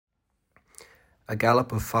A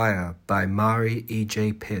Gallop of Fire by Mari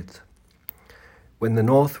E.J. Pitt. When the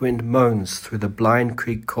north wind moans through the blind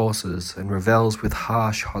creek courses and revels with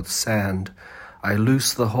harsh hot sand, I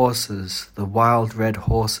loose the horses, the wild red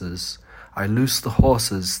horses. I loose the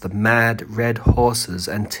horses, the mad red horses,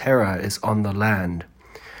 and terror is on the land.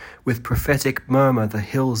 With prophetic murmur the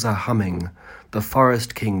hills are humming, the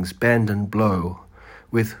forest kings bend and blow.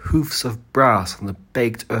 With hoofs of brass on the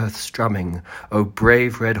baked earth strumming, O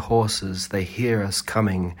brave red horses, they hear us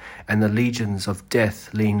coming, and the legions of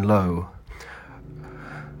death lean low.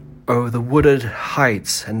 O the wooded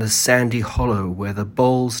heights and the sandy hollow, where the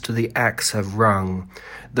bowls to the axe have rung,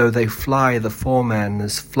 though they fly the foreman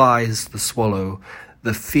as flies the swallow,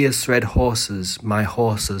 the fierce red horses my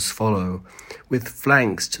horses follow, with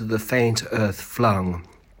flanks to the faint earth flung.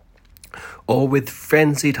 Or with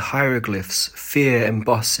frenzied hieroglyphs, fear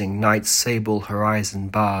embossing night's sable horizon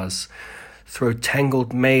bars, through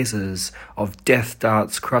tangled mazes of death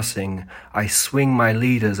darts crossing, I swing my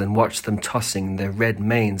leaders and watch them tossing their red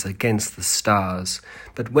manes against the stars.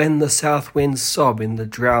 But when the south winds sob in the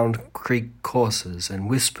drowned creek courses and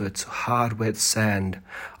whisper to hard wet sand,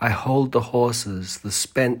 I hold the horses, the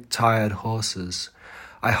spent tired horses.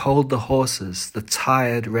 I hold the horses, the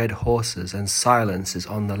tired red horses, and silence is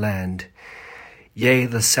on the land. Yea,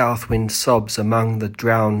 the south wind sobs among the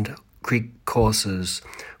drowned creek courses,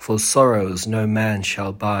 for sorrows no man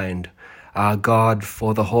shall bind. Ah, God,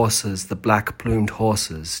 for the horses, the black-plumed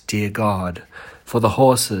horses, dear God, for the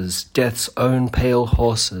horses, death's own pale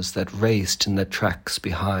horses that raced in the tracks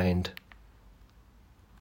behind.